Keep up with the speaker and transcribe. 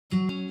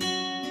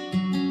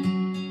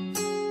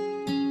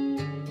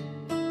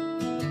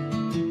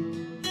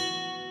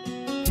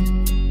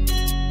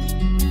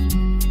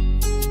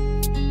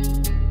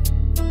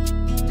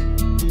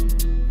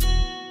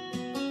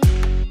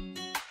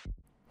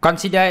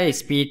Consider a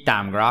speed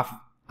time graph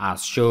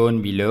as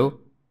shown below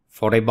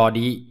for a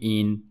body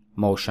in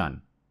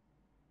motion.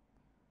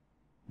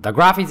 The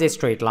graph is a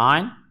straight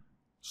line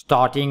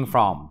starting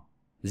from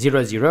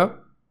 0, 0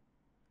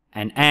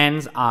 and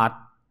ends at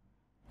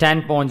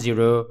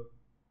 10.0,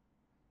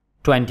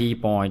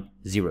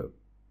 20.0.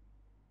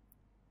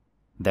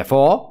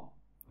 Therefore,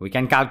 we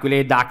can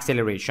calculate the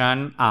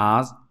acceleration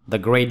as the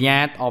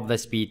gradient of the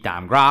speed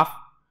time graph.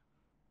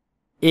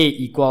 A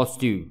equals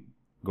to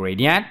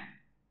gradient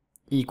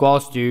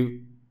equals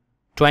to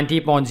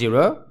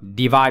 20.0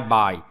 divided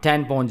by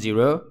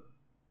 10.0,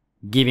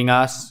 giving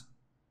us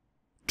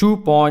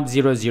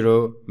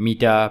 2.00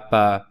 meter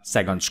per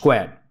second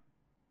squared.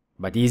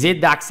 But is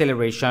it the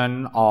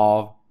acceleration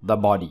of the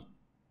body?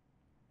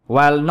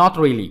 Well, not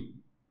really.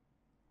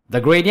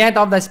 The gradient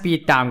of the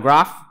speed time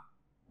graph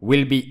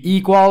will be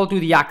equal to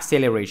the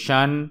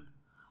acceleration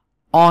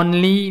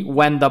only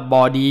when the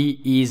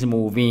body is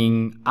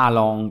moving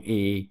along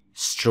a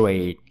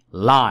straight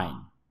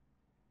line.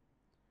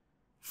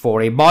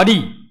 For a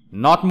body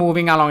not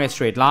moving along a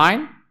straight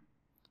line,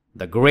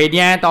 the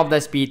gradient of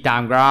the speed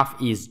time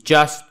graph is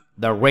just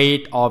the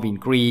rate of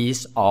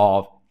increase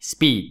of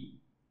speed.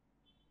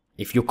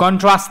 If you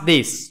contrast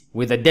this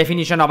with the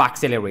definition of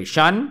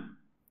acceleration,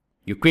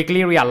 you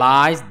quickly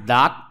realize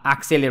that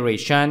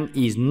acceleration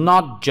is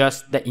not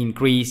just the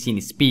increase in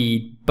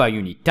speed per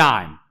unit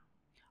time,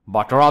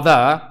 but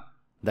rather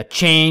the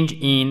change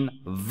in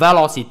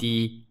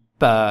velocity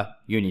per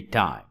unit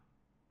time.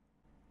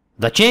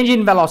 The change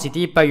in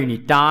velocity per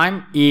unit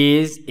time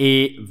is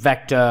a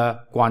vector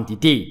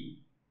quantity.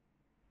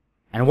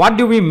 And what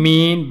do we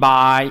mean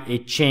by a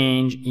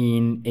change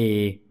in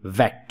a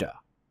vector?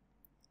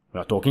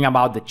 We are talking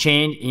about the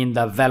change in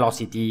the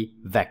velocity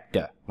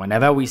vector.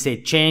 Whenever we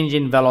say change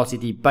in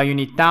velocity per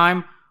unit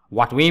time,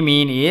 what we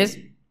mean is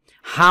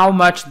how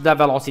much the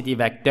velocity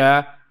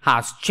vector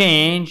has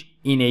changed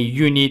in a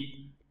unit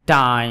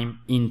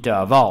time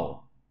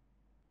interval.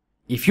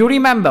 If you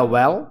remember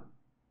well,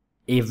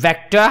 a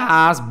vector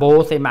has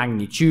both a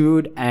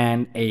magnitude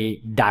and a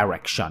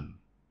direction.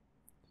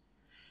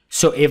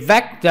 So a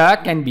vector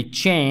can be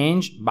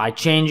changed by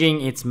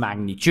changing its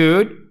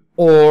magnitude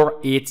or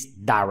its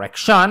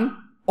direction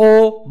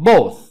or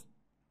both.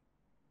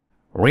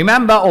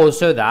 Remember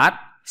also that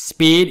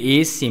speed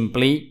is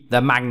simply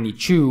the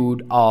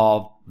magnitude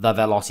of the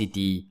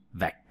velocity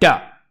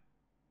vector.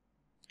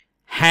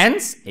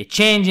 Hence, a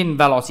change in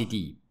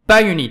velocity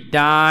per unit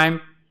time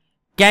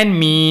can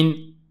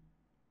mean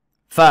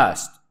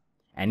first,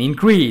 an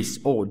increase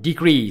or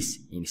decrease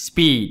in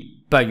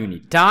speed per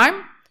unit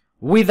time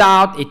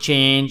without a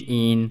change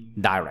in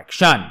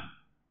direction.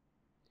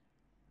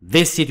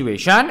 This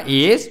situation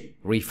is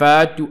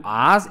referred to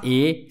as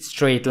a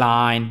straight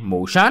line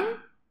motion,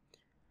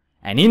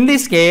 and in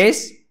this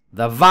case,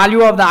 the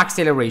value of the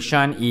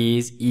acceleration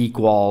is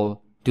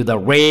equal to the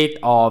rate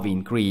of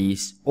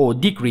increase or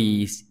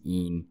decrease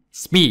in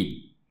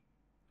speed.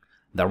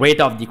 The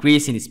rate of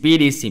decrease in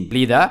speed is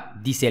simply the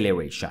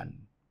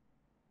deceleration.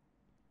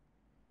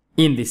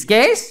 In this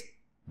case,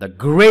 the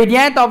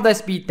gradient of the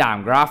speed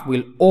time graph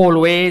will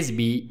always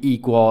be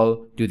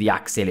equal to the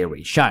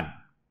acceleration.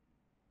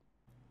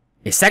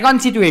 A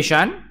second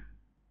situation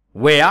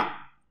where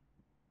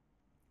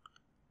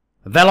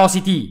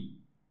velocity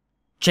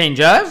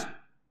changes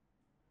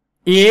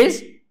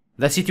is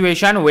the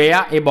situation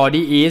where a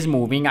body is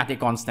moving at a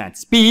constant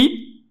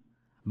speed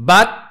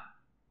but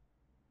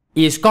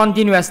is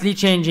continuously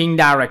changing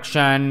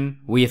direction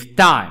with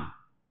time.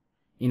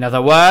 In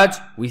other words,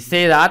 we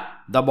say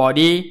that the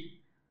body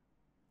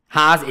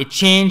has a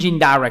change in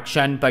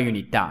direction per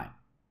unit time.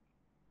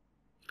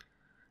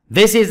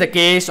 This is the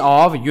case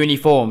of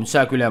uniform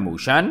circular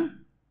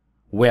motion,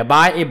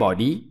 whereby a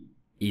body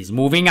is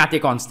moving at a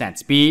constant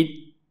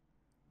speed,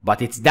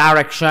 but its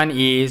direction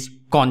is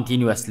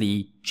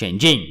continuously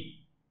changing.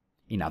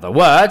 In other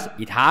words,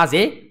 it has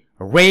a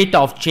rate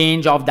of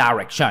change of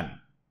direction.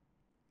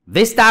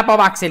 This type of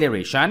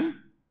acceleration,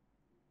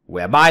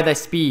 whereby the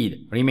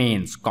speed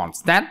remains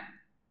constant,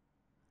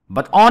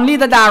 but only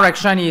the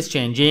direction is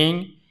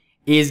changing,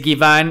 is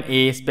given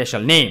a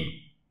special name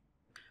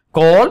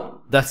called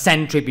the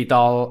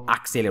centripetal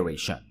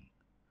acceleration.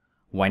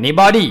 When a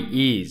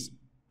body is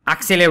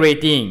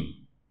accelerating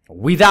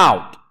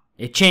without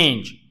a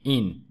change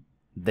in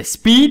the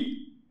speed,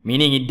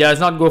 meaning it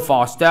does not go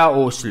faster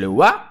or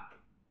slower,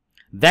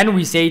 then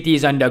we say it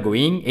is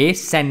undergoing a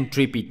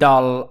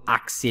centripetal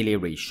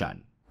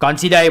acceleration.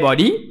 Consider a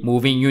body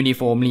moving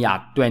uniformly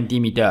at 20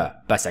 meters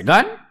per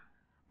second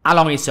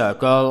along a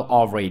circle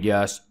of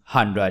radius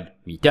 100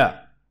 meters.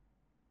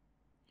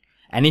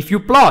 And if you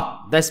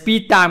plot the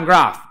speed time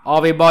graph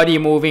of a body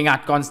moving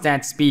at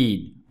constant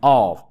speed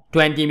of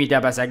 20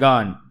 meters per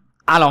second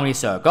along a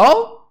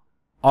circle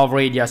of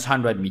radius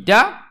 100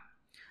 meters,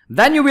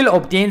 then you will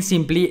obtain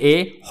simply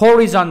a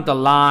horizontal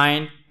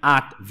line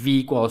at v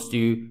equals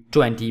to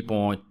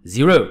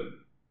 20.0.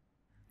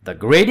 The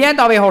gradient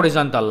of a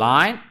horizontal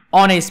line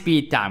on a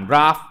speed time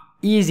graph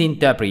is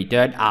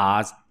interpreted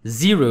as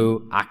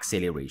zero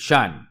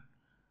acceleration.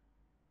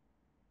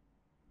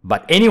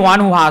 But anyone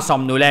who has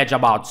some knowledge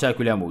about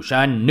circular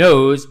motion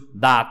knows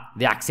that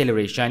the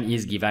acceleration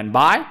is given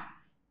by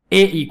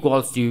A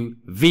equals to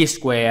V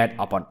squared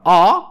upon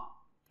R,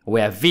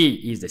 where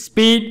V is the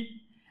speed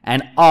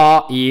and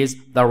R is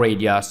the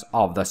radius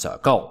of the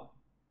circle.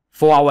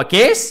 For our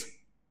case,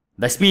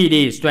 the speed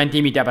is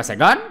 20 meters per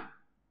second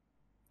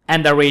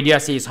and the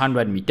radius is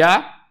 100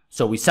 meters.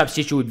 So we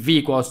substitute V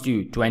equals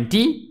to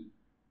 20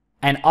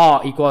 and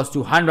R equals to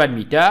 100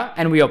 meters,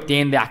 and we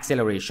obtain the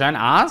acceleration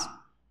as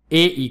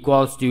A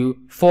equals to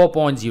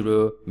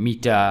 4.0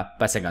 meter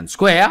per second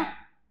square,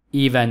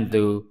 even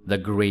though the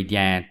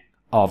gradient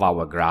of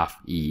our graph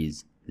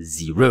is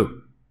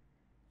 0.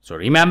 So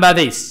remember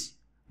this,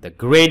 the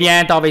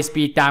gradient of a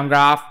speed-time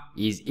graph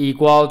is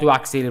equal to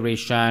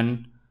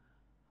acceleration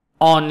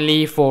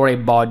only for a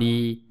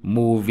body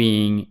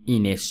moving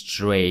in a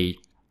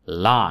straight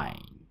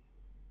line.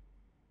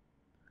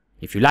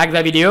 If you like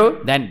the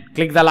video, then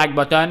click the like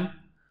button,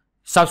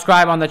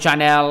 subscribe on the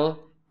channel,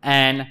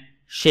 and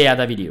share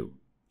the video.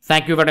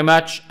 Thank you very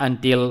much.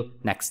 Until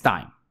next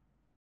time.